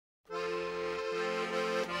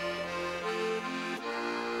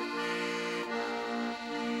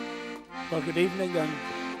Well, good evening, and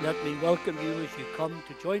let me welcome you as you come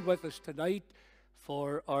to join with us tonight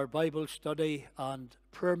for our Bible study and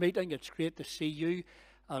prayer meeting. It's great to see you,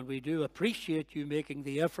 and we do appreciate you making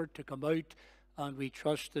the effort to come out, and we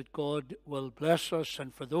trust that God will bless us.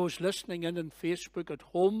 And for those listening in on Facebook at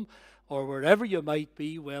home or wherever you might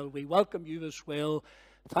be, well, we welcome you as well.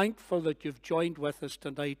 Thankful that you've joined with us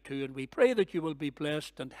tonight too, and we pray that you will be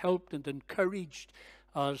blessed and helped and encouraged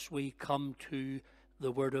as we come to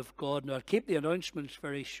the Word of God. Now, I'll keep the announcements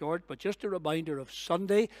very short, but just a reminder of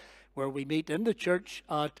Sunday, where we meet in the church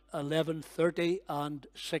at 11:30 and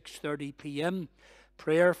 6:30 p.m.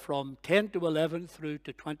 Prayer from 10 to 11 through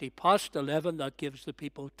to 20 past 11. That gives the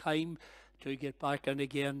people time to get back in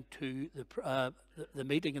again to the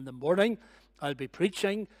meeting in the morning. I'll be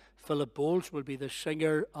preaching. Philip Bowles will be the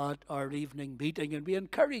singer at our evening meeting, and we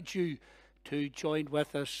encourage you to join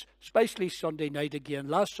with us, especially Sunday night again.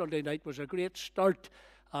 Last Sunday night was a great start,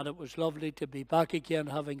 and it was lovely to be back again,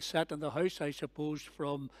 having sat in the house, I suppose,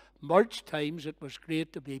 from March times. It was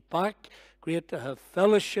great to be back, great to have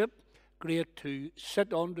fellowship, great to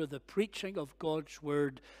sit under the preaching of God's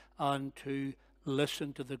Word and to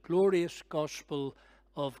listen to the glorious gospel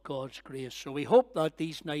of God's grace. So we hope that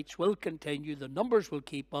these nights will continue, the numbers will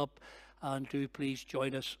keep up, and do please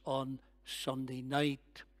join us on Sunday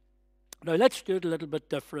night. Now, let's do it a little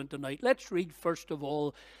bit different tonight. Let's read, first of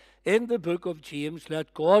all, in the book of James.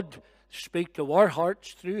 Let God speak to our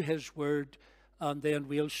hearts through His Word, and then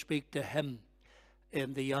we'll speak to Him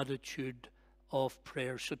in the attitude of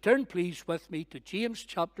prayer. So turn, please, with me to James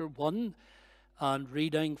chapter 1, and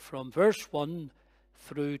reading from verse 1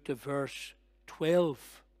 through to verse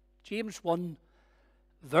 12. James 1,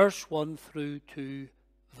 verse 1 through to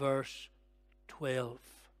verse 12.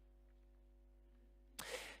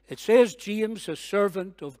 It says, James, a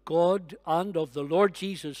servant of God and of the Lord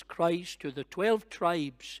Jesus Christ, to the 12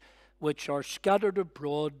 tribes which are scattered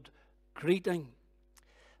abroad, greeting.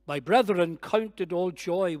 My brethren, count it all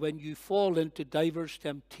joy when you fall into divers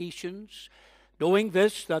temptations, knowing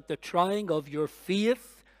this, that the trying of your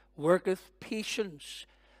faith worketh patience.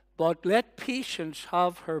 But let patience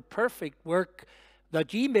have her perfect work,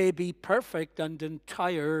 that ye may be perfect and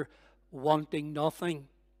entire, wanting nothing.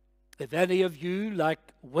 If any of you lack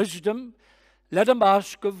wisdom, let him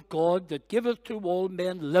ask of God, that giveth to all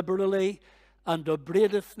men liberally, and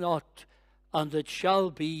upbraideth not, and it shall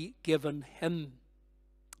be given him.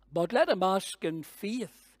 But let him ask in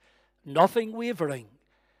faith, nothing wavering.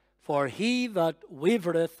 For he that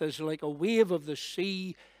wavereth is like a wave of the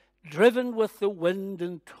sea, driven with the wind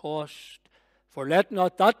and tossed. For let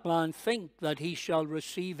not that man think that he shall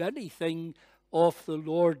receive anything of the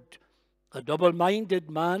Lord. A double-minded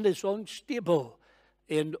man is unstable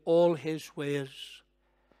in all his ways.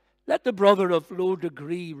 Let the brother of low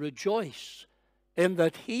degree rejoice in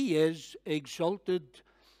that he is exalted,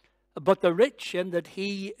 but the rich in that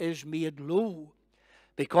he is made low,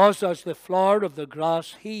 because as the flower of the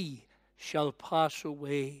grass he shall pass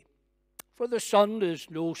away. For the sun is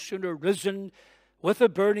no sooner risen with a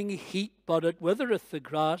burning heat, but it withereth the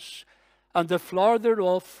grass, and the flower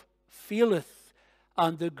thereof faileth,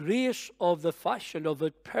 and the grace of the fashion of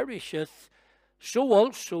it perisheth. So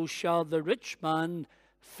also shall the rich man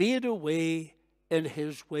fade away in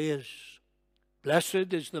his ways.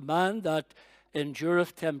 Blessed is the man that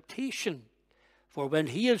endureth temptation, for when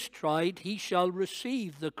he is tried, he shall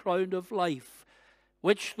receive the crown of life,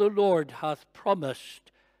 which the Lord hath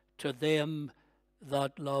promised to them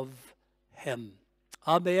that love him.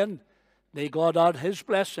 Amen. May God add His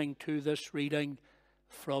blessing to this reading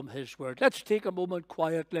from His Word. Let's take a moment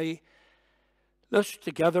quietly, let's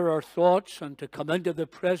together our thoughts, and to come into the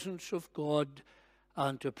presence of God,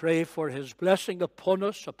 and to pray for His blessing upon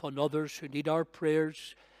us, upon others who need our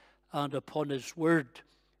prayers, and upon His Word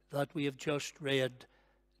that we have just read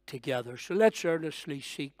together. So let's earnestly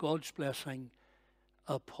seek God's blessing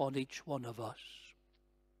upon each one of us.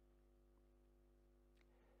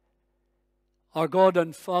 Our God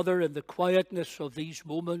and Father, in the quietness of these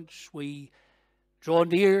moments, we draw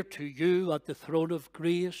near to you at the throne of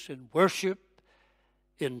grace in worship,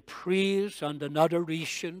 in praise and in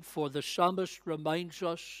adoration, for the psalmist reminds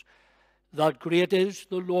us that great is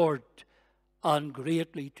the Lord and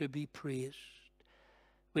greatly to be praised.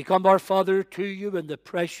 We come, our Father, to you in the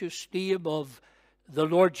precious name of the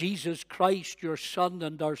Lord Jesus Christ, your Son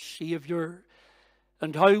and our Saviour,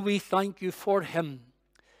 and how we thank you for Him,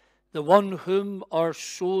 the one whom our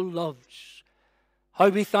soul loves. How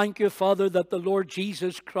we thank you, Father, that the Lord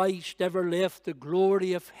Jesus Christ never left the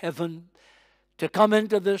glory of heaven to come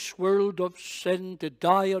into this world of sin, to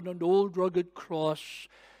die on an old rugged cross,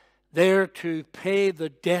 there to pay the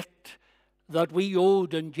debt that we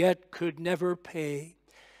owed and yet could never pay,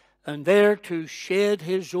 and there to shed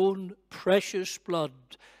his own precious blood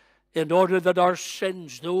in order that our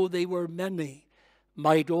sins, though they were many,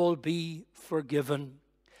 might all be forgiven.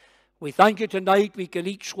 We thank you tonight. We can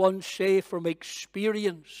each one say from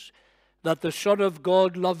experience that the Son of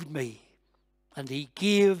God loved me and he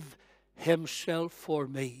gave himself for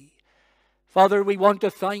me. Father, we want to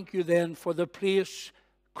thank you then for the place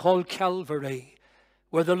called Calvary,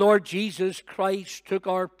 where the Lord Jesus Christ took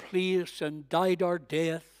our place and died our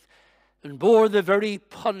death and bore the very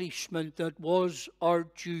punishment that was our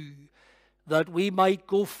due, that we might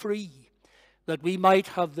go free, that we might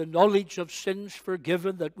have the knowledge of sins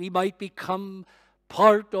forgiven, that we might become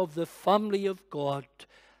part of the family of God,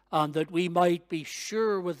 and that we might be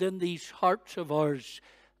sure within these hearts of ours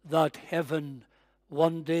that heaven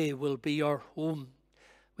one day will be our home.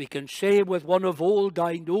 We can say with one of old,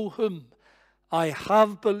 I know him, I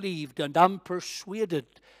have believed and am persuaded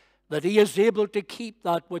that he is able to keep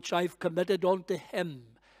that which I've committed unto him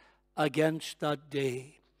against that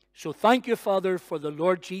day. So thank you, Father, for the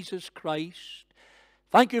Lord Jesus Christ.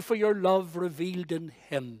 Thank you for your love revealed in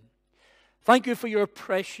him. Thank you for your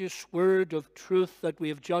precious word of truth that we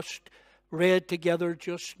have just read together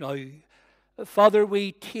just now. Father,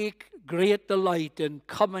 we take great delight in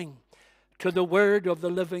coming to the word of the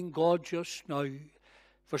living God just now.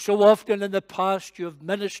 For so often in the past you have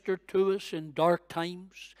ministered to us in dark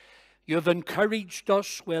times. You have encouraged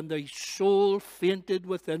us when the soul fainted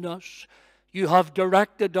within us. You have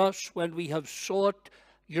directed us when we have sought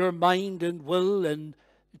your mind and will in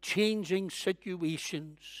changing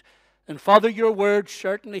situations. And Father, your word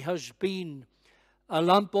certainly has been a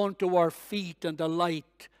lamp unto our feet and a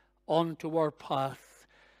light unto our path.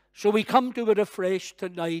 So we come to it afresh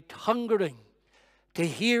tonight, hungering to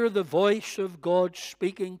hear the voice of God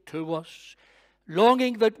speaking to us,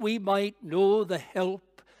 longing that we might know the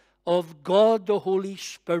help of God the Holy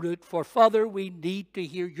Spirit. For Father, we need to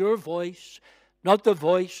hear your voice, not the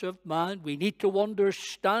voice of man. We need to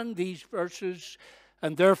understand these verses,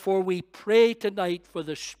 and therefore we pray tonight for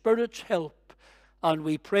the Spirit's help, and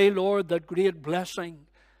we pray, Lord, that great blessing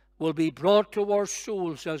will be brought to our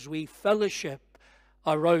souls as we fellowship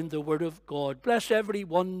around the Word of God. Bless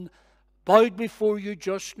everyone bowed before you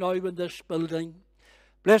just now in this building.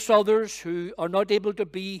 Bless others who are not able to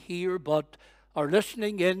be here but are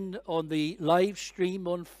listening in on the live stream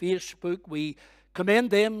on Facebook. We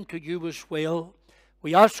commend them to you as well.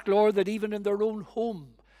 We ask, Lord, that even in their own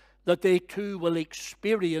home, that they too will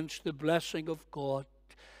experience the blessing of God.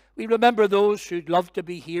 We remember those who'd love to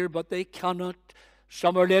be here, but they cannot.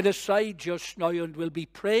 Some are laid aside just now, and we'll be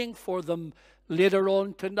praying for them later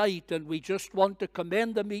on tonight. And we just want to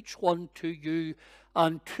commend them each one to you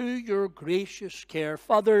and to your gracious care.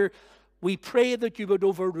 Father, we pray that you would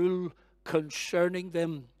overrule concerning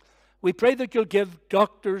them. We pray that you'll give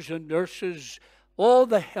doctors and nurses all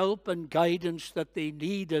the help and guidance that they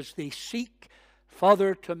need as they seek,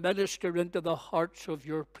 Father, to minister into the hearts of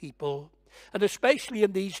your people. And especially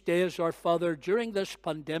in these days, our Father, during this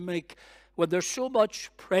pandemic, when there's so much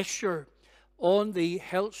pressure on the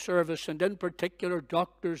health service and in particular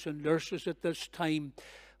doctors and nurses at this time,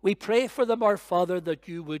 we pray for them, our Father, that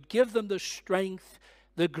you would give them the strength,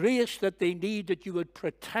 the grace that they need, that you would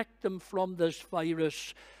protect them from this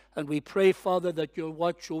virus. And we pray, Father, that you'll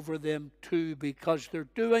watch over them too, because they're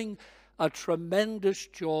doing a tremendous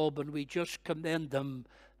job, and we just commend them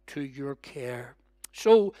to your care.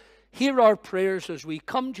 So hear our prayers as we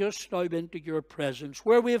come just now into your presence.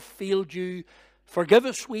 Where we have failed you, forgive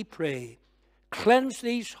us, we pray. Cleanse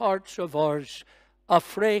these hearts of ours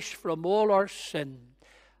afresh from all our sin,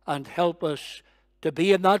 and help us to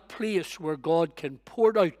be in that place where God can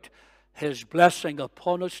pour out his blessing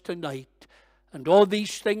upon us tonight. And all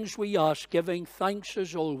these things we ask, giving thanks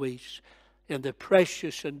as always, in the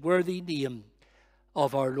precious and worthy name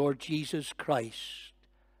of our Lord Jesus Christ.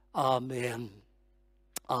 Amen.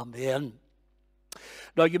 Amen.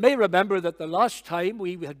 Now you may remember that the last time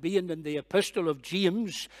we had been in the Epistle of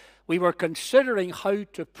James, we were considering how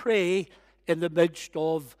to pray in the midst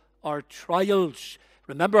of our trials.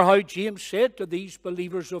 Remember how James said to these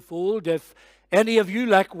believers of old, if any of you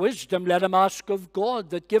lack wisdom, let him ask of God,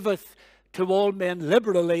 that giveth to all men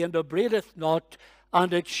liberally and upbraideth not,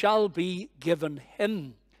 and it shall be given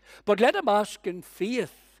him. But let him ask in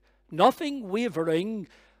faith, nothing wavering,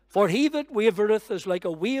 for he that wavereth is like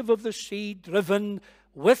a wave of the sea, driven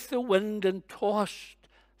with the wind and tossed.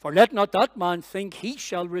 For let not that man think he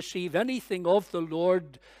shall receive anything of the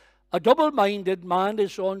Lord. A double-minded man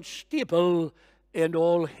is unstable in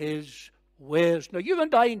all his ways. Now you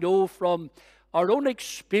and I know from our own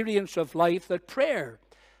experience of life that prayer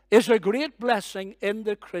is a great blessing in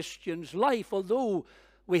the Christian's life, although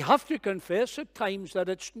we have to confess at times that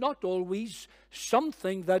it's not always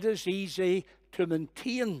something that is easy to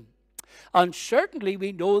maintain. And certainly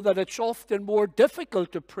we know that it's often more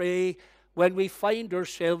difficult to pray when we find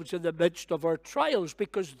ourselves in the midst of our trials,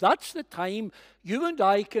 because that's the time you and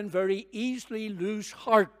I can very easily lose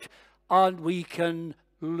heart and we can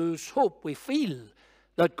lose hope. We feel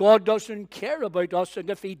that God doesn't care about us, and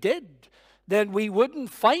if He did, then we wouldn't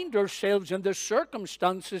find ourselves in the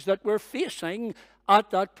circumstances that we're facing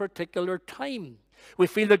at that particular time. We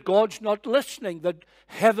feel that God's not listening, that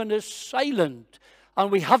heaven is silent,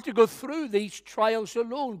 and we have to go through these trials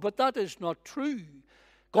alone. But that is not true.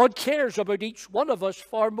 God cares about each one of us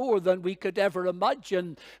far more than we could ever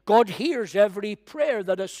imagine. God hears every prayer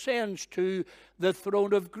that ascends to the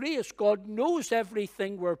throne of grace. God knows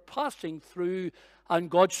everything we're passing through, and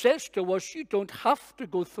God says to us, you don't have to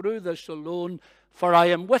go through this alone, for I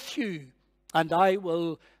am with you, and I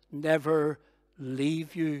will never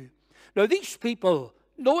leave you. Now, these people,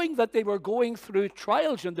 knowing that they were going through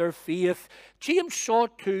trials in their faith, James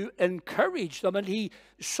sought to encourage them, and he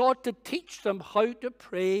sought to teach them how to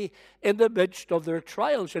pray in the midst of their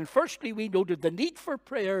trials. And firstly, we noted the need for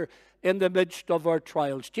prayer in the midst of our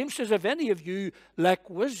trials. James says, if any of you lack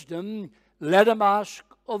wisdom, let him ask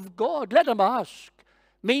of God. Let him ask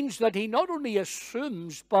means that he not only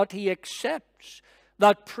assumes, but he accepts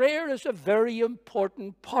that prayer is a very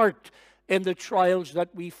important part in the trials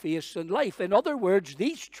that we face in life. In other words,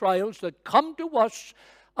 these trials that come to us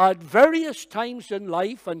at various times in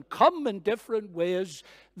life and come in different ways,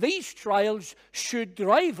 these trials should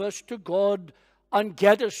drive us to God and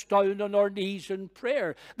get us down on our knees in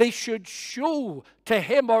prayer. They should show to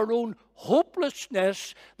Him our own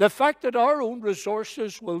hopelessness, the fact that our own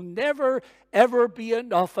resources will never, ever be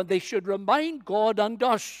enough, and they should remind God and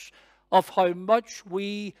us of how much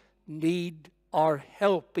we need our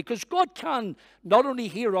help, because God can not only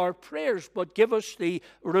hear our prayers but give us the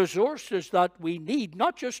resources that we need,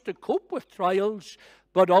 not just to cope with trials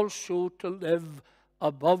but also to live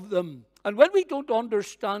above them. And when we don't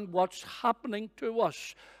understand what's happening to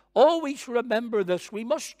us, always remember this: we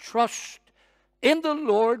must trust in the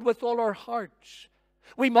Lord with all our hearts.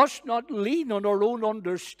 We must not lean on our own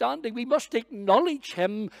understanding. We must acknowledge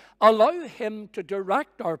Him, allow Him to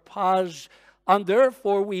direct our paths, and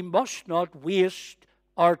therefore we must not waste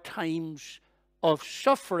our times of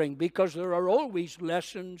suffering, because there are always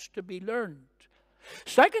lessons to be learned.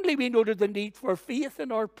 Secondly, we noted the need for faith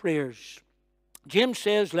in our prayers. James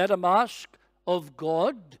says, let him ask of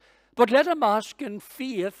God, but let him ask in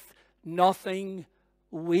faith, nothing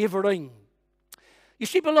wavering. You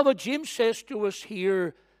see, beloved, James says to us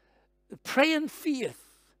here, pray in faith.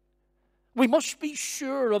 We must be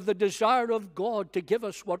sure of the desire of God to give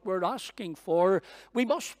us what we're asking for. We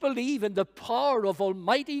must believe in the power of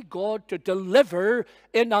Almighty God to deliver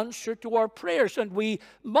in answer to our prayers. And we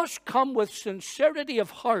must come with sincerity of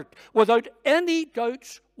heart, without any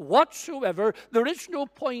doubts whatsoever. There is no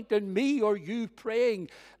point in me or you praying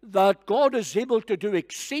that God is able to do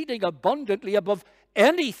exceeding abundantly above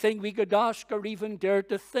anything we could ask or even dare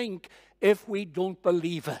to think if we don't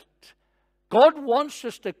believe it. God wants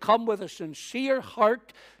us to come with a sincere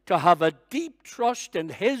heart, to have a deep trust in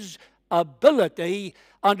His ability.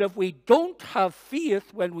 And if we don't have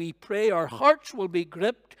faith when we pray, our hearts will be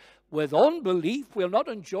gripped with unbelief. We'll not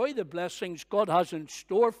enjoy the blessings God has in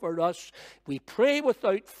store for us. If we pray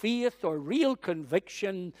without faith or real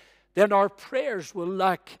conviction, then our prayers will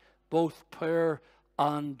lack both power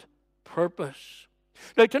and purpose.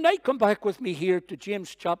 Now tonight, come back with me here to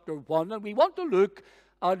James chapter 1, and we want to look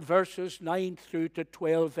at verses 9 through to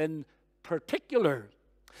 12 in particular.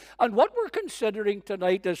 And what we're considering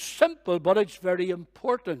tonight is simple, but it's very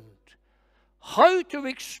important. How to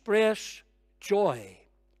express joy,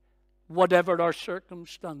 whatever our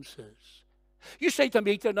circumstances. You say to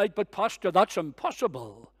me tonight, but Pastor, that's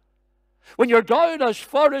impossible. When you're down as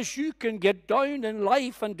far as you can get down in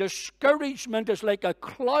life and discouragement is like a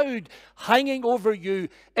cloud hanging over you,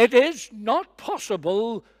 it is not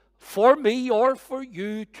possible for me or for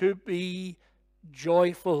you to be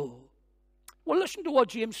joyful. Well, listen to what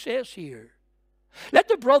James says here. Let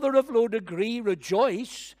the brother of low degree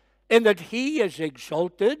rejoice in that he is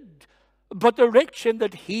exalted, but the rich in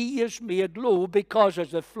that he is made low, because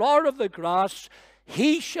as the flower of the grass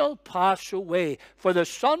he shall pass away. For the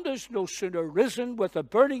sun is no sooner risen with a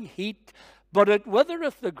burning heat, but it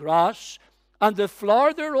withereth the grass, and the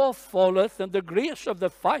flower thereof falleth, and the grace of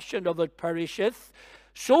the fashion of it perisheth.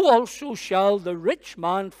 So also shall the rich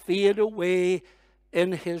man fade away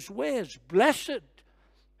in his ways. Blessed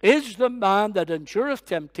is the man that endureth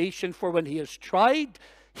temptation, for when he is tried,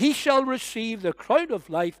 he shall receive the crown of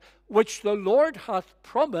life which the Lord hath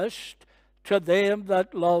promised to them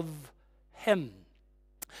that love him.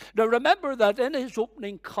 Now remember that in his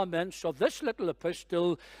opening comments of this little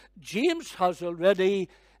epistle, James has already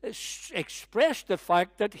expressed the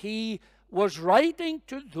fact that he was writing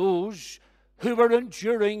to those who were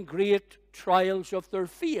enduring great trials of their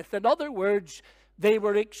faith. In other words, they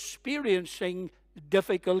were experiencing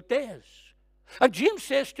difficult days. And James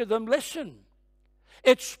says to them, listen,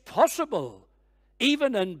 it's possible,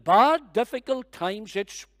 even in bad, difficult times,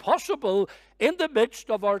 it's possible in the midst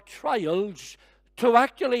of our trials to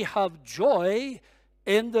actually have joy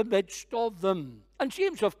in the midst of them. And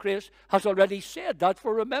James, of course, has already said that,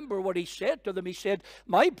 for remember what he said to them. He said,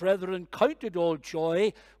 my brethren, count it all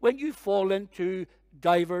joy when you fall into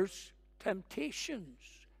divers temptations.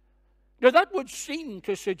 Now that would seem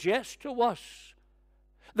to suggest to us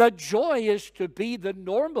that joy is to be the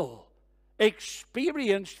normal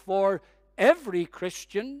experience for every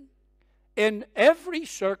Christian in every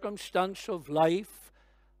circumstance of life,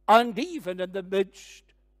 and even in the midst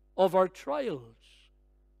of our trials.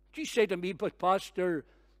 You say to me, but Pastor,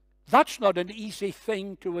 that's not an easy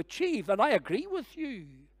thing to achieve, and I agree with you.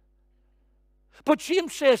 But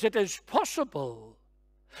James says it is possible.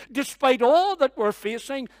 Despite all that we're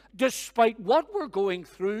facing, despite what we're going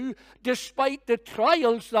through, despite the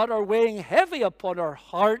trials that are weighing heavy upon our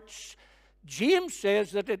hearts, James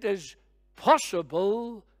says that it is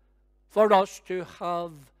possible for us to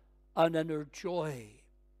have an inner joy.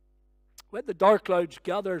 When the dark clouds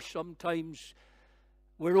gather, sometimes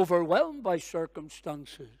we're overwhelmed by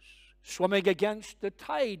circumstances. Swimming against the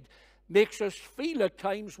tide makes us feel at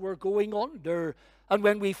times we're going under. And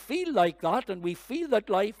when we feel like that, and we feel that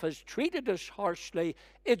life has treated us harshly,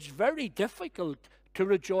 it's very difficult to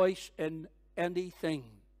rejoice in anything.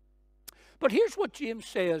 But here's what James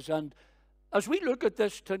says, and as we look at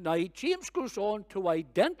this tonight, James goes on to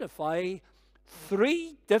identify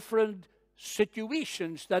 3 different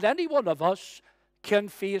situations that any one of us can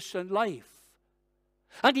face in life.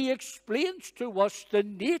 And he explains to us the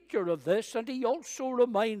nature of this, and he also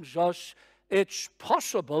reminds us it's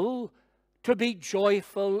possible to be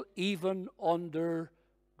joyful even under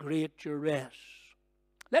great duress.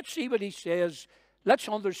 Let's see what he says. Let's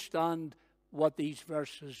understand what these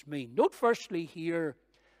verses mean. Note firstly here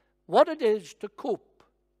what it is to cope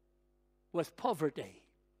with poverty.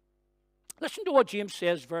 Listen to what James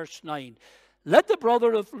says, verse 9. Let the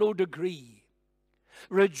brother of low degree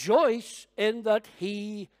rejoice in that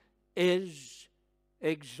he is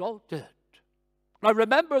exalted. Now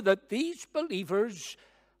remember that these believers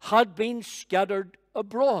had been scattered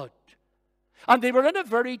abroad. And they were in a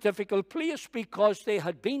very difficult place because they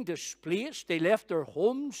had been displaced. They left their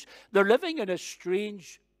homes. They're living in a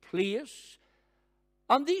strange place.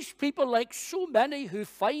 And these people, like so many who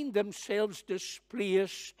find themselves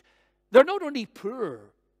displaced, they're not only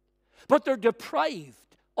poor, but they're deprived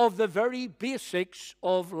of the very basics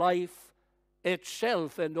of life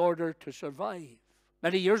itself in order to survive.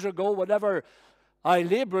 Many years ago, whenever I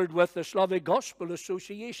labored with the Slavic Gospel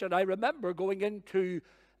Association, I remember going into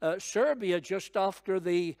Serbia just after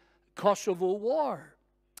the Kosovo War.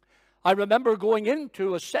 I remember going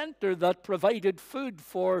into a center that provided food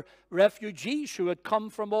for refugees who had come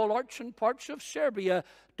from all arts parts of Serbia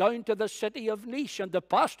down to the city of Niš. And the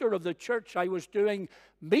pastor of the church, I was doing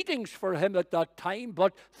meetings for him at that time,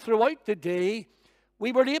 but throughout the day,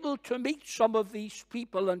 we were able to meet some of these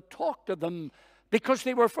people and talk to them because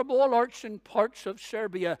they were from all arts and parts of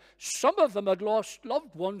Serbia. Some of them had lost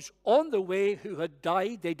loved ones on the way who had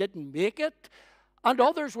died. They didn't make it. And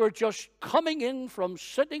others were just coming in from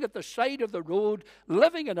sitting at the side of the road,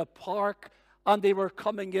 living in a park, and they were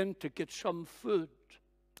coming in to get some food.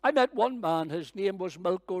 I met one man, his name was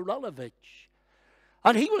Milko Ralovic,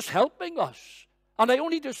 and he was helping us. And I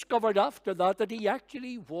only discovered after that he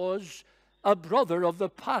actually was a brother of the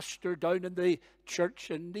pastor down in the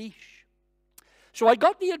church in Niš. So I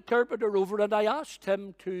got the interpreter over and I asked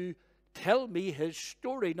him to tell me his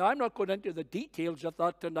story. Now, I'm not going into the details of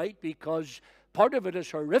that tonight because part of it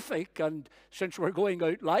is horrific, and since we're going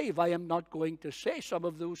out live, I am not going to say some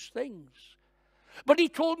of those things. But he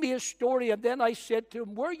told me his story, and then I said to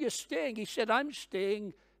him, where are you staying? He said, I'm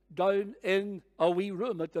staying down in a wee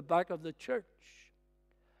room at the back of the church.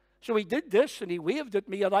 So he did this, and he waved at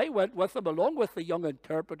me, and I went with him along with the young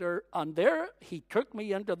interpreter, and there he took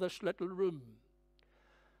me into this little room.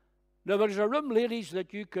 Now, there's a room, ladies,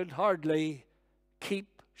 that you could hardly keep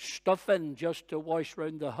stuff in just to wash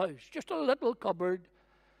round the house. Just a little cupboard.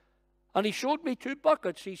 And he showed me 2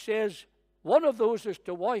 buckets. He says, one of those is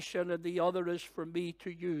to wash in and the other is for me to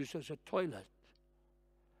use as a toilet.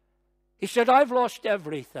 He said, I've lost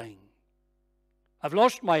everything. I've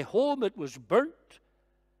lost my home, it was burnt.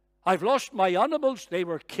 I've lost my animals, they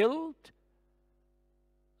were killed.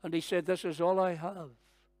 And he said, this is all I have.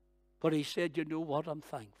 But he said, you know what, I'm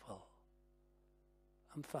thankful.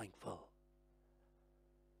 I'm thankful.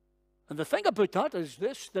 And the thing about that is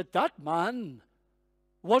this, that man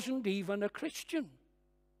wasn't even a Christian.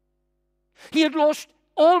 He had lost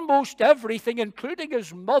almost everything, including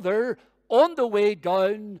his mother, on the way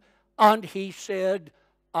down, and he said,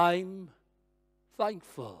 I'm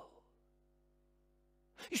thankful.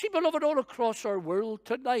 You see, beloved, all across our world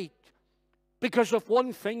tonight, because of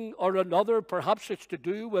one thing or another, perhaps it's to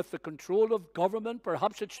do with the control of government,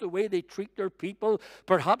 perhaps it's the way they treat their people,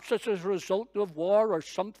 perhaps it's as a result of war or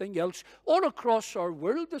something else. All across our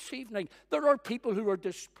world this evening, there are people who are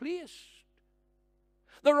displaced.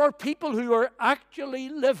 There are people who are actually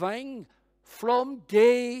living from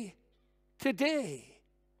day to day.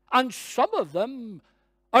 And some of them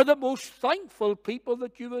are the most thankful people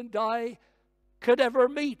that you and I could ever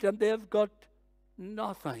meet, and they've got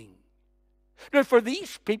nothing. Now, for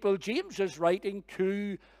these people, James is writing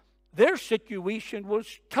to, their situation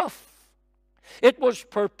was tough. It was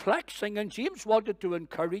perplexing, and James wanted to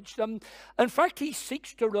encourage them. In fact, he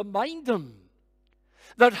seeks to remind them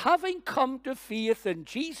that having come to faith in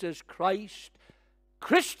Jesus Christ,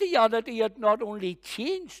 Christianity had not only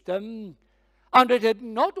changed them, and it had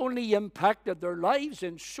not only impacted their lives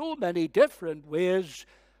in so many different ways,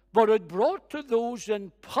 but it brought to those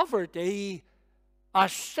in poverty a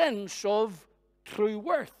sense of true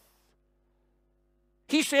worth.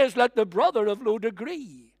 He says, let the brother of low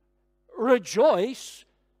degree rejoice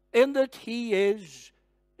in that he is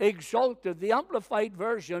exalted. The Amplified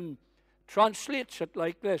Version translates it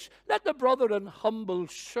like this: let the brother in humble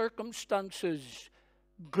circumstances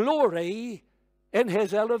glory in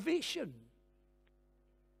his elevation.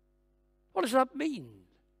 What does that mean?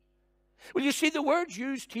 Well, you see, the words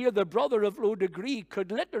used here, the brother of low degree, could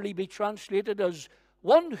literally be translated as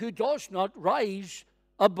one who does not rise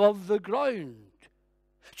above the ground.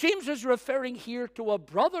 James is referring here to a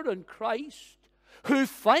brother in Christ who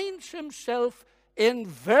finds himself in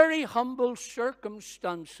very humble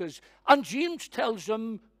circumstances. And James tells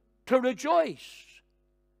him to rejoice,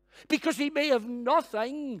 because he may have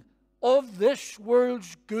nothing of this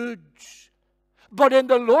world's goods. But in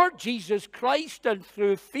the Lord Jesus Christ, and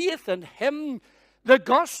through faith in him, the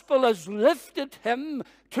gospel has lifted him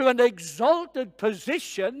to an exalted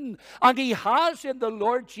position, and he has in the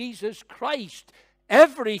Lord Jesus Christ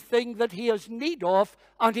everything that he has need of,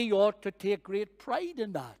 and he ought to take great pride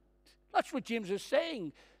in that. That's what James is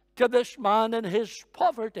saying to this man in his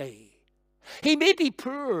poverty. He may be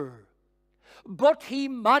poor, but he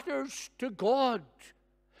matters to God.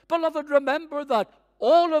 Beloved, remember that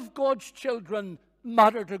all of God's children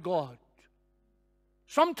matter to God.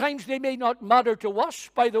 Sometimes they may not matter to us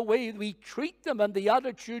by the way we treat them and the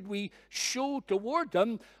attitude we show toward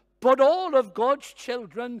them, but all of God's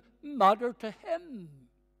children matter to him.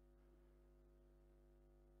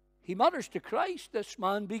 He matters to Christ, this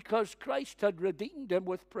man, because Christ had redeemed him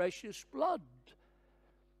with precious blood.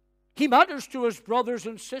 He matters to his brothers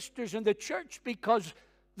and sisters in the church because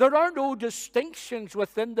there are no distinctions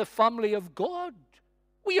within the family of God.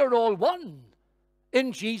 We are all one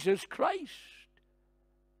in Jesus Christ.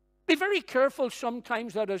 Be very careful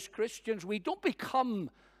sometimes that as Christians we don't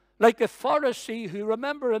become like the Pharisee who,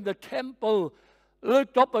 remember, in the temple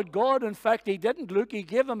looked up at God. In fact, he didn't look, he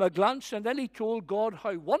gave him a glance, and then he told God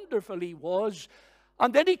how wonderful he was.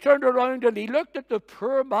 And then he turned around and he looked at the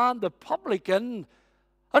poor man, the publican,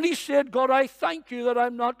 and he said, God, I thank you that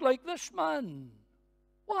I'm not like this man.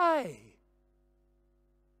 Why?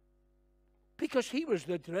 Because he was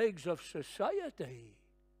the dregs of society.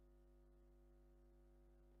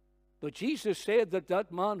 But Jesus said that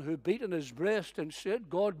that man who beat on his breast and said,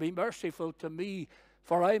 God, be merciful to me,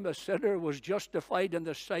 for I'm a sinner, was justified in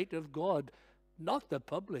the sight of God, not the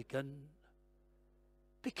publican.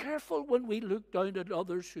 Be careful when we look down at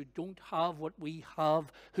others who don't have what we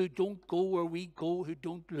have, who don't go where we go, who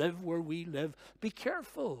don't live where we live. Be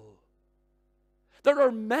careful. There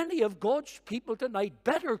are many of God's people tonight,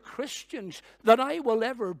 better Christians than I will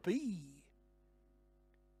ever be.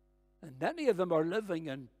 And many of them are living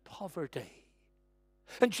in poverty.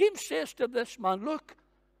 And James says to this man, look,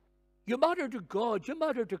 you matter to God, you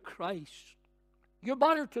matter to Christ, you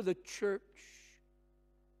matter to the church.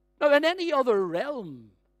 Now, in any other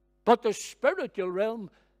realm but the spiritual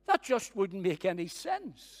realm, that just wouldn't make any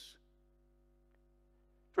sense.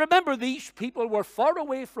 Remember, these people were far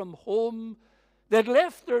away from home. They'd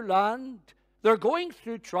left their land. They're going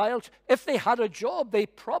through trials. If they had a job, they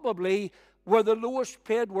probably were the lowest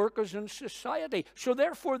paid workers in society. So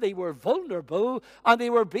therefore they were vulnerable and they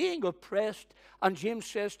were being oppressed. And James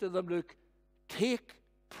says to them, look, take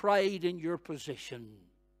pride in your position,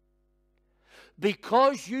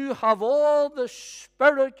 because you have all the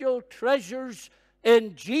spiritual treasures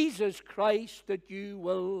in Jesus Christ that you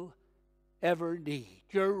will ever need.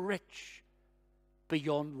 You're rich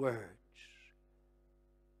beyond words.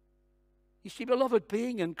 You see, beloved,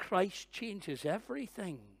 being in Christ changes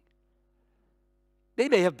everything. They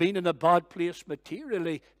may have been in a bad place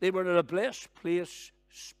materially. They were in a blessed place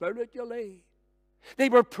spiritually. They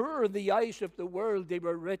were poor in the eyes of the world. They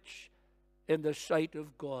were rich in the sight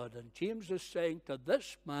of God. And James is saying to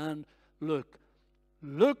this man, look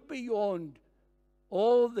beyond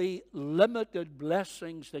all the limited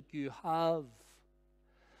blessings that you have.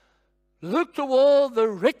 Look to all the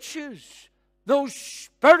riches, those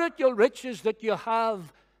spiritual riches that you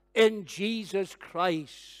have in Jesus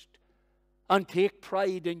Christ, and take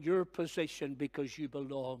pride in your position because you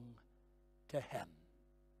belong to Him.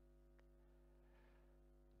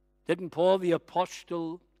 Didn't Paul the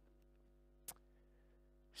Apostle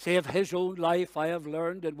say of his own life, I have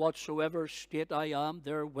learned in whatsoever state I am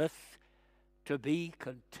therewith to be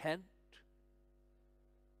content?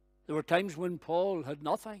 There were times when Paul had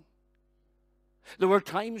nothing. There were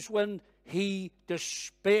times when he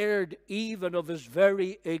despaired even of his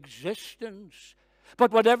very existence.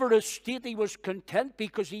 But whatever his state, he was content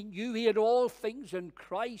because he knew he had all things in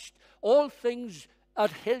Christ, all things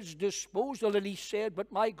at his disposal. And he said,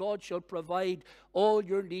 but my God shall provide all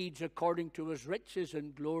your needs according to his riches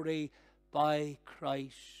and glory by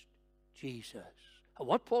Christ Jesus. And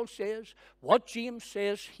what Paul says, what James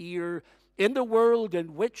says here, in the world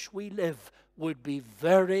in which we live, would be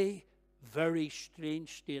very, very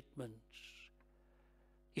strange statements.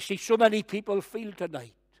 You see, so many people feel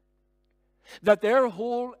tonight that their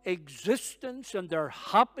whole existence and their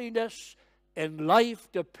happiness in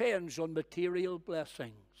life depends on material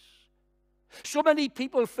blessings. So many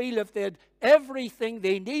people feel if they had everything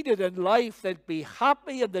they needed in life, they'd be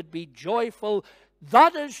happy and they'd be joyful.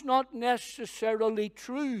 That is not necessarily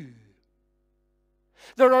true.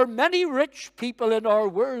 There are many rich people in our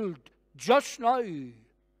world just now,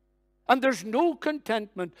 and there's no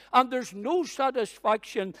contentment, and there's no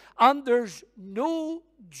satisfaction, and there's no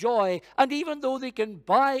joy. And even though they can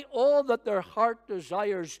buy all that their heart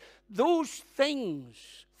desires, those things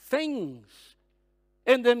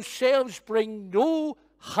in themselves bring no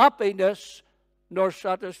happiness nor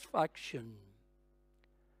satisfaction.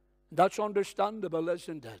 That's understandable,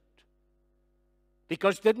 isn't it?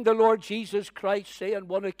 Because didn't the Lord Jesus Christ say on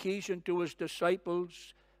one occasion to his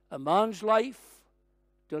disciples, a man's life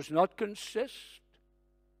does not consist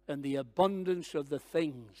in the abundance of the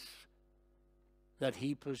things that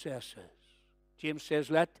he possesses. James says,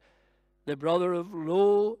 let the brother of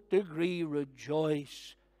low degree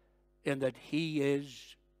rejoice in that he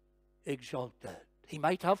is exalted. He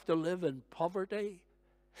might have to live in poverty.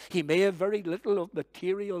 He may have very little of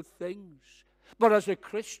material things. But as a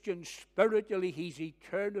Christian, spiritually, he's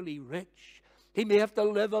eternally rich. He may have to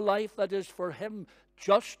live a life that is for him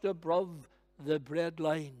just above the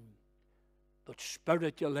breadline. But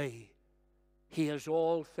spiritually, he has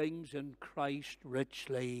all things in Christ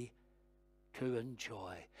richly to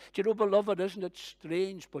enjoy. Do you know, beloved, isn't it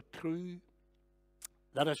strange but true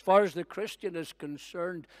that as far as the Christian is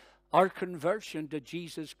concerned, our conversion to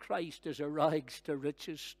Jesus Christ is a rags to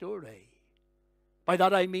riches story? By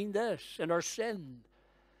that I mean this: in our sin,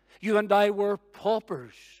 you and I were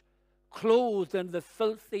paupers, clothed in the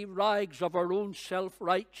filthy rags of our own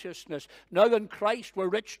self-righteousness. Now in Christ we're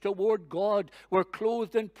rich toward God. We're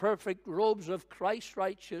clothed in perfect robes of Christ's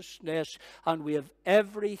righteousness, and we have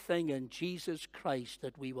everything in Jesus Christ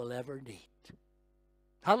that we will ever need.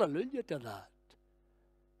 Hallelujah to that.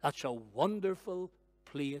 That's a wonderful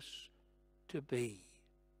place to be.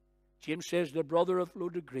 James says the brother of low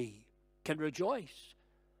degree can rejoice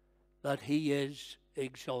that he is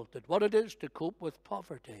exalted. What it is to cope with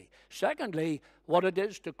poverty. Secondly, what it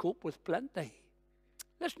is to cope with plenty.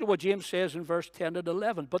 Listen to what James says in verse 10 and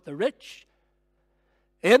 11. But the rich,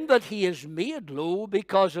 in that he is made low,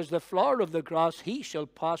 because as the flower of the grass he shall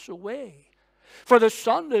pass away. For the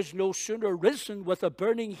sun is no sooner risen with a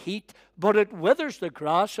burning heat, but it withers the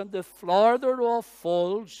grass, and the flower thereof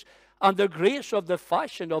falls, and the grace of the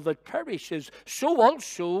fashion of it perishes. So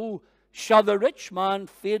also shall the rich man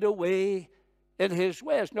fade away in his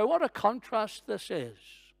ways. Now what a contrast this is.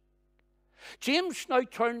 James now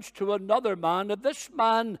turns to another man, and this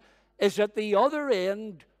man is at the other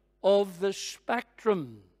end of the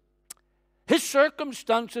spectrum. His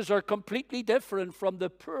circumstances are completely different from the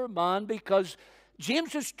poor man, because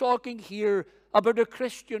James is talking here about a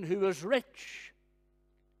Christian who is rich.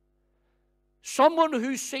 Someone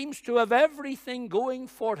who seems to have everything going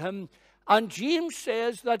for him. And James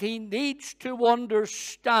says that he needs to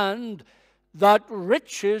understand that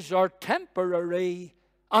riches are temporary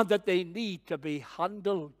and that they need to be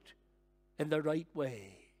handled in the right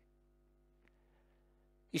way.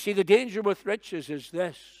 You see, the danger with riches is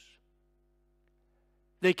this: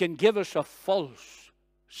 they can give us a false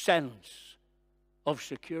sense of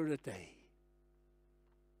security.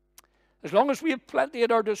 As long as we have plenty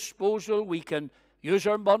at our disposal, we can use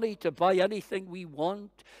our money to buy anything we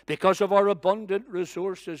want. Because of our abundant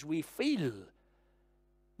resources, we feel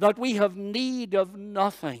that we have need of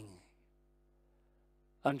nothing.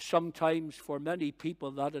 And sometimes for many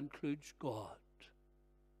people that includes God.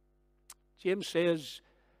 James says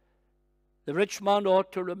the rich man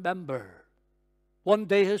ought to remember one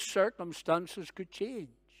day his circumstances could change.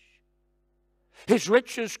 His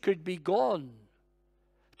riches could be gone.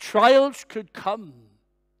 Trials could come.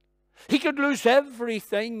 He could lose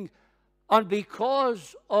everything, and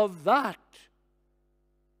because of that,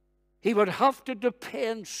 he would have to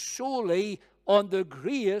depend solely on the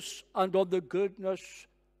grace and on the goodness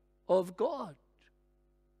of God.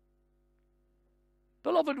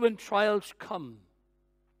 Beloved, when trials come,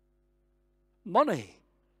 money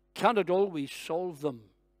cannot always solve them.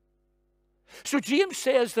 So James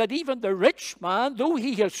says that even the rich man, though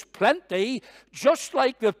he has plenty, just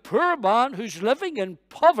like the poor man who's living in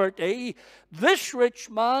poverty, this rich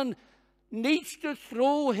man needs to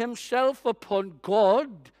throw himself upon God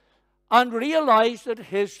and realize that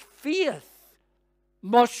his faith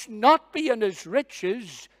must not be in his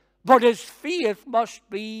riches, but his faith must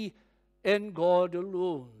be in God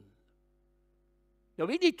alone. Now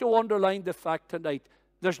we need to underline the fact tonight,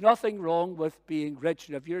 there's nothing wrong with being rich.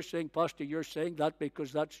 And if you're saying, Pastor, you're saying that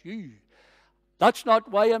because that's you. That's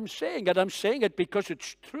not why I'm saying it. I'm saying it because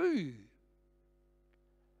it's true.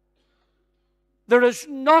 There is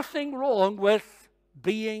nothing wrong with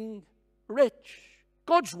being rich.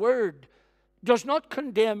 God's word does not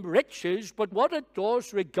condemn riches, but what it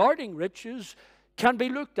does regarding riches can be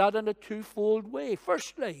looked at in a twofold way.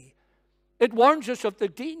 Firstly, it warns us of the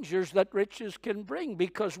dangers that riches can bring,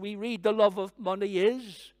 because we read the love of money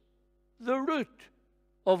is the root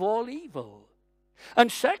of all evil.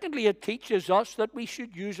 And secondly, it teaches us that we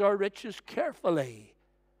should use our riches carefully,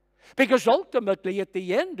 because ultimately at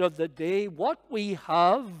the end of the day, what we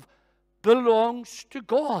have belongs to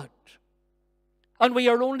God. And we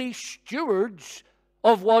are only stewards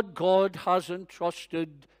of what God has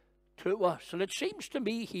entrusted to us. And it seems to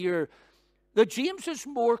me here that James is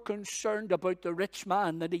more concerned about the rich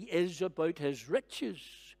man than he is about his riches.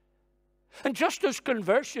 And just as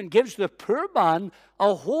conversion gives the poor man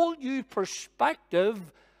a whole new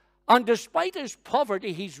perspective, and despite his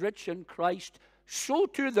poverty he's rich in Christ, so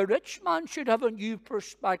too the rich man should have a new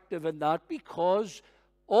perspective in that, because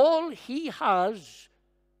all he has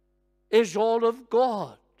is all of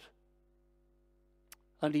God.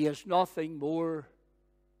 And he is nothing more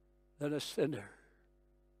than a sinner.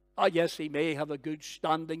 Ah, yes, he may have a good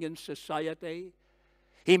standing in society.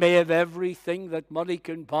 He may have everything that money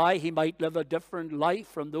can buy. He might live a different life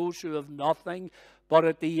from those who have nothing. But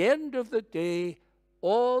at the end of the day,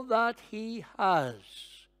 all that he has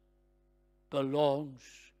belongs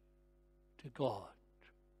to God.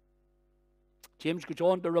 James goes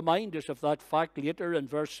on to remind us of that fact later in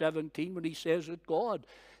verse 17 when he says that God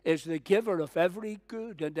is the giver of every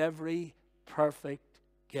good and every perfect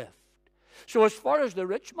gift. So as far as the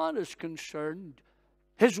rich man is concerned,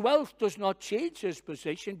 his wealth does not change his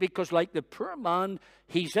position, because like the poor man,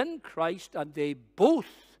 he's in Christ and they both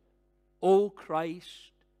owe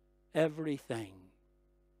Christ everything.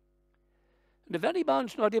 And if any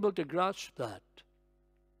man's not able to grasp that,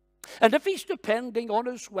 and if he's depending on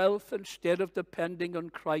his wealth instead of depending on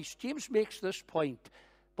Christ, James makes this point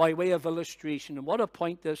by way of illustration. And what a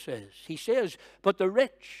point this is. He says, but the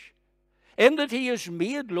rich, in that he is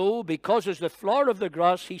made low, because as the flower of the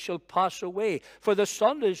grass he shall pass away. For the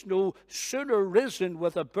sun is no sooner risen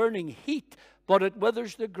with a burning heat, but it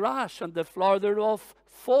withers the grass, and the flower thereof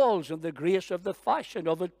falls, and the grace of the fashion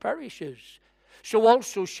of it perishes. So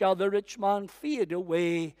also shall the rich man fade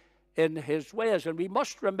away in his ways. And we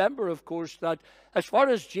must remember, of course, that as far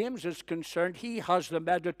as James is concerned, he has the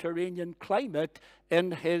Mediterranean climate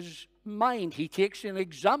in his mind. He takes an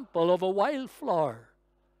example of a wildflower.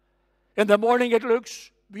 In the morning it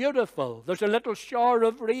looks beautiful. There's a little shower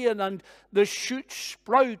of rain and the shoots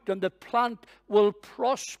sprout and the plant will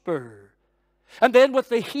prosper. And then with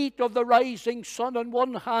the heat of the rising sun on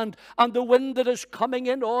one hand and the wind that is coming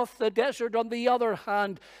in off the desert on the other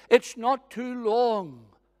hand, it's not too long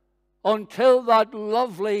until that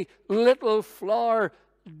lovely little flower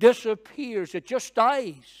disappears. It just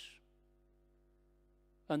dies.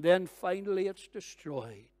 And then finally it's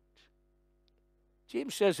destroyed.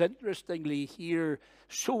 James says, interestingly here,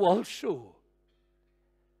 so also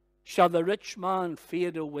shall the rich man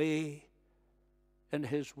fade away in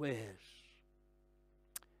his ways.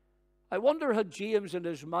 I wonder, had James in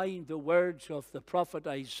his mind the words of the prophet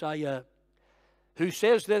Isaiah, who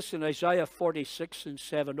says this in Isaiah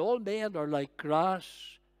 46:7, all men are like grass,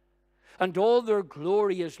 and all their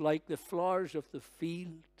glory is like the flowers of the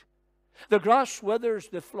field. The grass withers,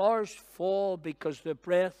 the flowers fall, because the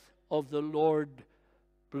breath of the Lord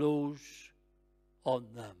blows on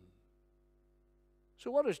them.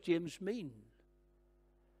 So what does James mean?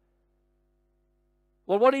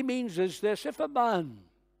 Well, what he means is this: if a man,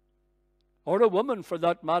 or a woman for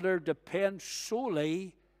that matter, depends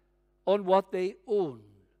solely on what they own,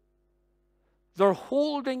 they're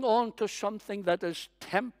holding on to something that is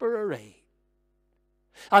temporary.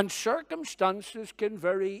 And circumstances can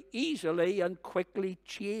very easily and quickly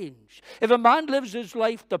change. If a man lives his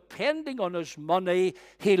life depending on his money,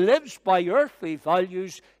 he lives by earthly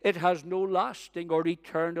values. It has no lasting or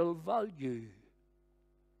eternal value.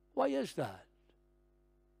 Why is that?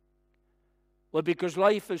 Well, because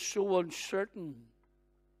life is so uncertain.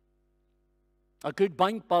 A good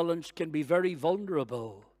bank balance can be very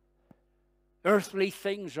vulnerable. Earthly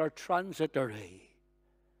things are transitory.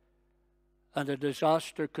 And a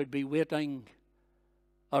disaster could be waiting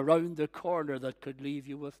around the corner that could leave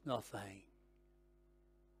you with nothing.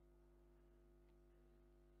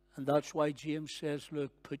 And that's why James says,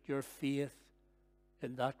 look, put your faith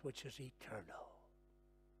in that which is eternal.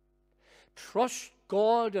 Trust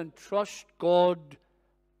God and trust God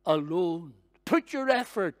alone. Put your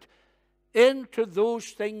effort into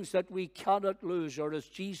those things that we cannot lose. Or as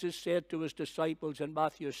Jesus said to his disciples in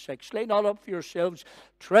Matthew 6, lay not up for yourselves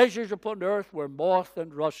treasures upon earth, where moth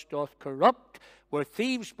and rust doth corrupt, where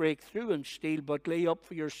thieves break through and steal, but lay up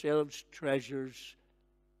for yourselves treasures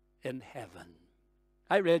in heaven.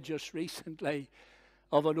 I read just recently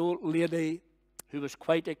of an old lady who was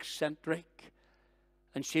quite eccentric,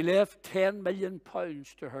 and she left £10 million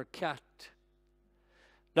to her cat.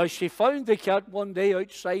 Now, she found the cat one day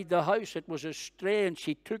outside the house. It was a stray, and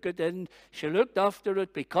she took it in. She looked after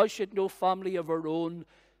it. Because she had no family of her own,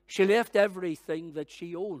 she left everything that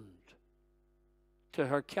she owned to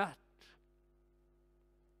her cat.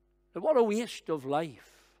 Now, what a waste of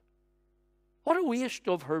life. What a waste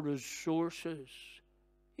of her resources.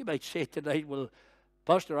 You might say tonight, well,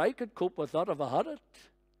 Pastor, I could cope with that if I had it.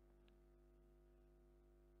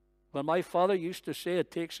 Well, my father used to say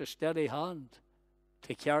it takes a steady hand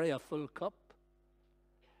to carry a full cup.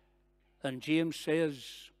 And James says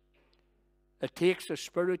it takes a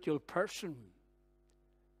spiritual person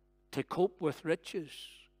to cope with riches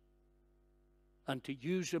and to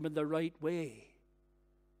use them in the right way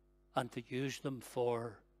and to use them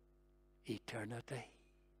for eternity.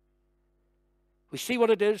 We see what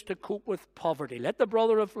it is to cope with poverty. Let the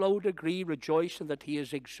brother of low degree rejoice in that he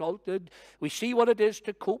is exalted. We see what it is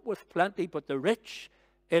to cope with plenty, but the rich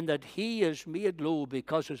in that he is made low,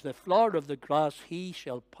 because as the flower of the grass he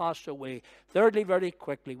shall pass away. Thirdly, very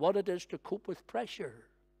quickly, what it is to cope with pressure.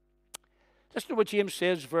 Listen to what James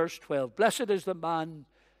says, verse 12. Blessed is the man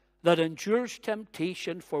that endures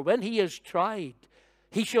temptation, for when he is tried,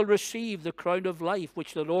 he shall receive the crown of life,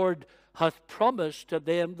 which the Lord hath promised to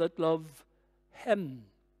them that love him.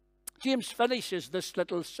 James finishes this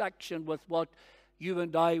little section with what you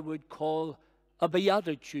and I would call a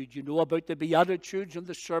beatitude. You know about the Beatitudes in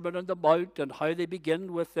the Sermon on the Mount and how they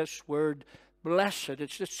begin with this word, blessed.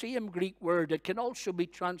 It's the same Greek word. It can also be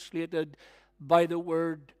translated by the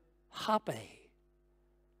word happy.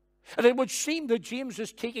 And it would seem that James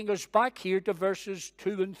is taking us back here to verses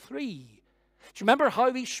 2 and 3. Do you remember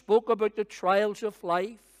how he spoke about the trials of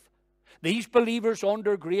life? These believers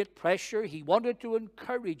under great pressure, he wanted to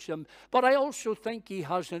encourage them. But I also think he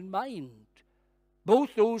has in mind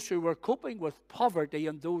both those who were coping with poverty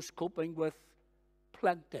and those coping with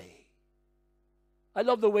plenty. I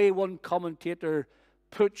love the way one commentator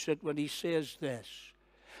puts it when he says this: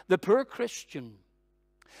 the poor Christian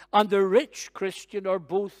and the rich Christian are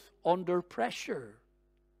both under pressure.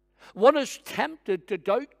 One is tempted to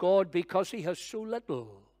doubt God because he has so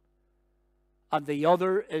little, and the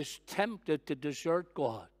other is tempted to desert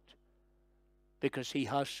God because he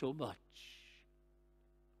has so much.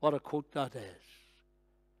 What a quote that is.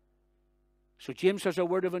 So James has a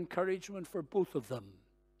word of encouragement for both of them.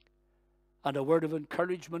 and a word of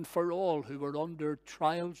encouragement for all who are under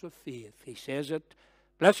trials of faith. He says it,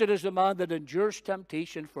 "Blessed is the man that endures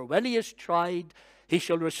temptation, for when he is tried, he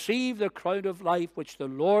shall receive the crown of life which the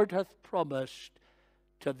Lord hath promised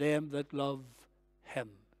to them that love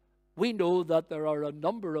him." We know that there are a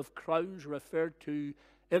number of crowns referred to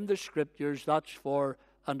in the Scriptures. That's for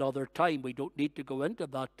another time. We don't need to go into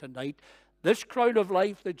that tonight. This crown of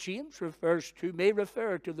life that James refers to may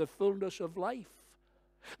refer to the fullness of life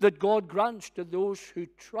that God grants to those who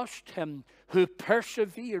trust him, who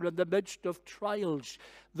persevere in the midst of trials.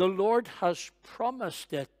 The Lord has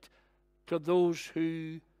promised it to those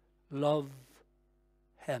who love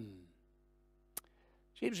him.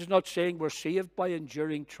 James is not saying we're saved by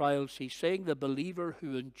enduring trials. He's saying the believer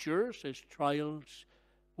who endures his trials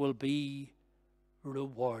will be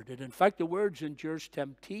rewarded. In fact, the words "endures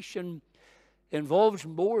temptation" involves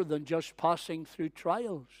more than just passing through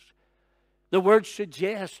trials. The word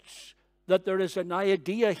suggests that there is an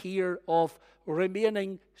idea here of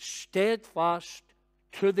remaining steadfast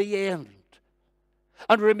to the end.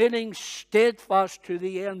 And remaining steadfast to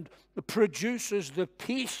the end produces the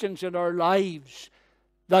patience in our lives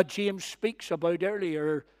that James speaks about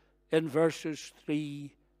earlier in verses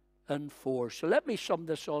 3 and 4. So let me sum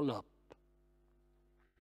this all up.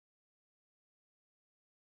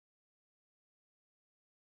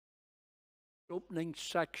 Opening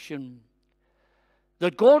section,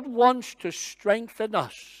 that God wants to strengthen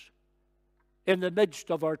us in the midst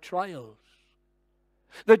of our trials.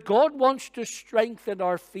 That God wants to strengthen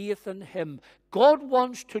our faith in him. God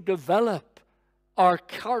wants to develop our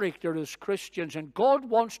character as Christians. And God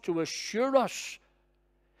wants to assure us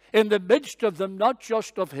in the midst of them, not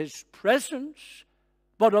just of his presence,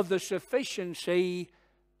 but of the sufficiency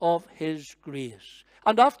of his grace.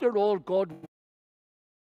 And after all, God in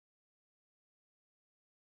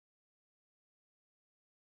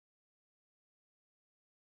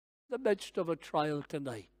the midst of a trial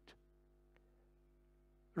tonight,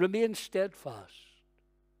 remain steadfast.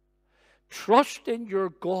 Trust in your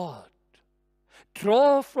God.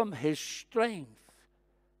 Draw from his strength.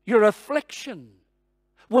 Your affliction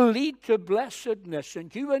will lead to blessedness,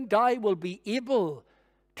 and you and I will be able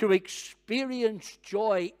to experience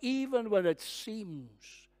joy even when it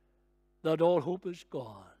seems that all hope is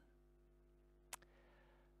gone.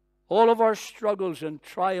 All of our struggles and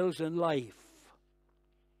trials in life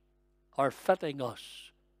are fitting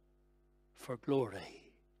us for glory.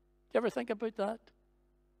 Do you ever think about that?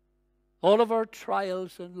 All of our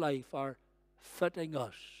trials in life are fitting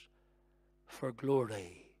us for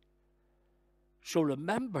glory. So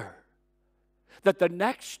remember that the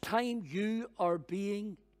next time you are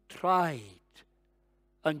being tried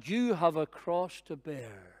and you have a cross to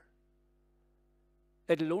bear,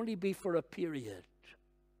 it'll only be for a period,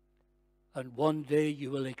 and one day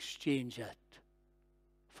you will exchange it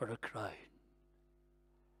for a crown.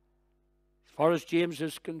 As far as James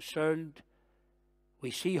is concerned, we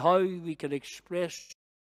see how we can express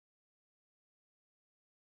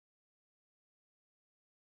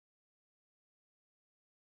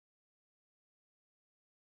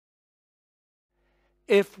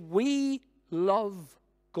if we love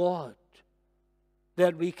God,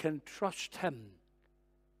 then we can trust him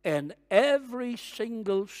in every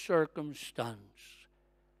single circumstance.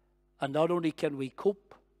 And not only can we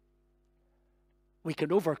cope, we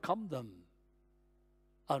can overcome them,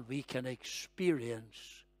 and we can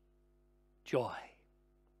experience joy.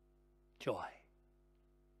 Joy.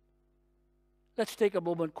 Let's take a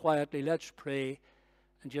moment quietly. Let's pray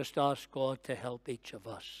and just ask God to help each of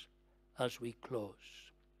us as we close.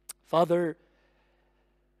 Father,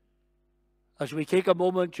 as we take a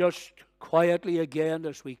moment just quietly again,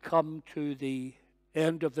 as we come to the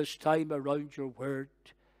end of this time around your word,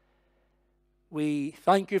 we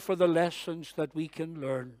thank you for the lessons that we can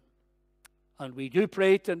learn. And we do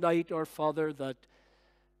pray tonight, our Father, that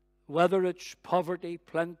whether it's poverty,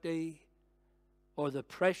 plenty, or the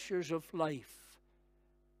pressures of life,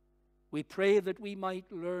 we pray that we might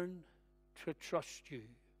learn to trust you.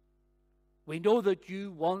 We know that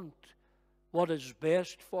you want what is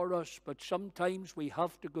best for us, but sometimes we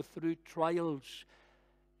have to go through trials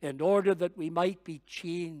in order that we might be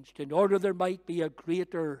changed, in order there might be a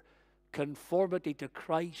greater conformity to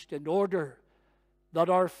Christ, in order that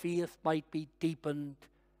our faith might be deepened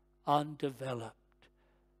and developed.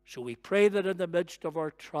 So we pray that in the midst of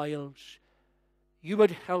our trials, you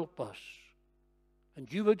would help us,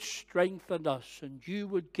 and you would strengthen us, and you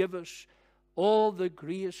would give us all the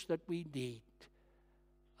grace that we need.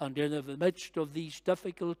 And in the midst of these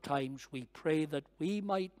difficult times, we pray that we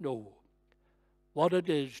might know what it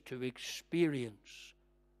is to experience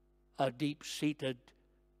a deep-seated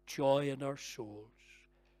joy in our souls.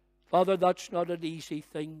 Father, that's not an easy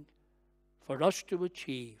thing for us to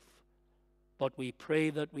achieve, but we pray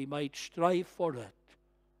that we might strive for it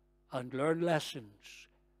and learn lessons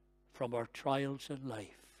from our trials in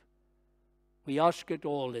life. We ask it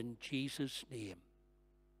all in Jesus' name.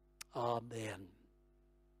 Amen.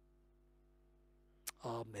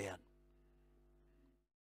 Amen.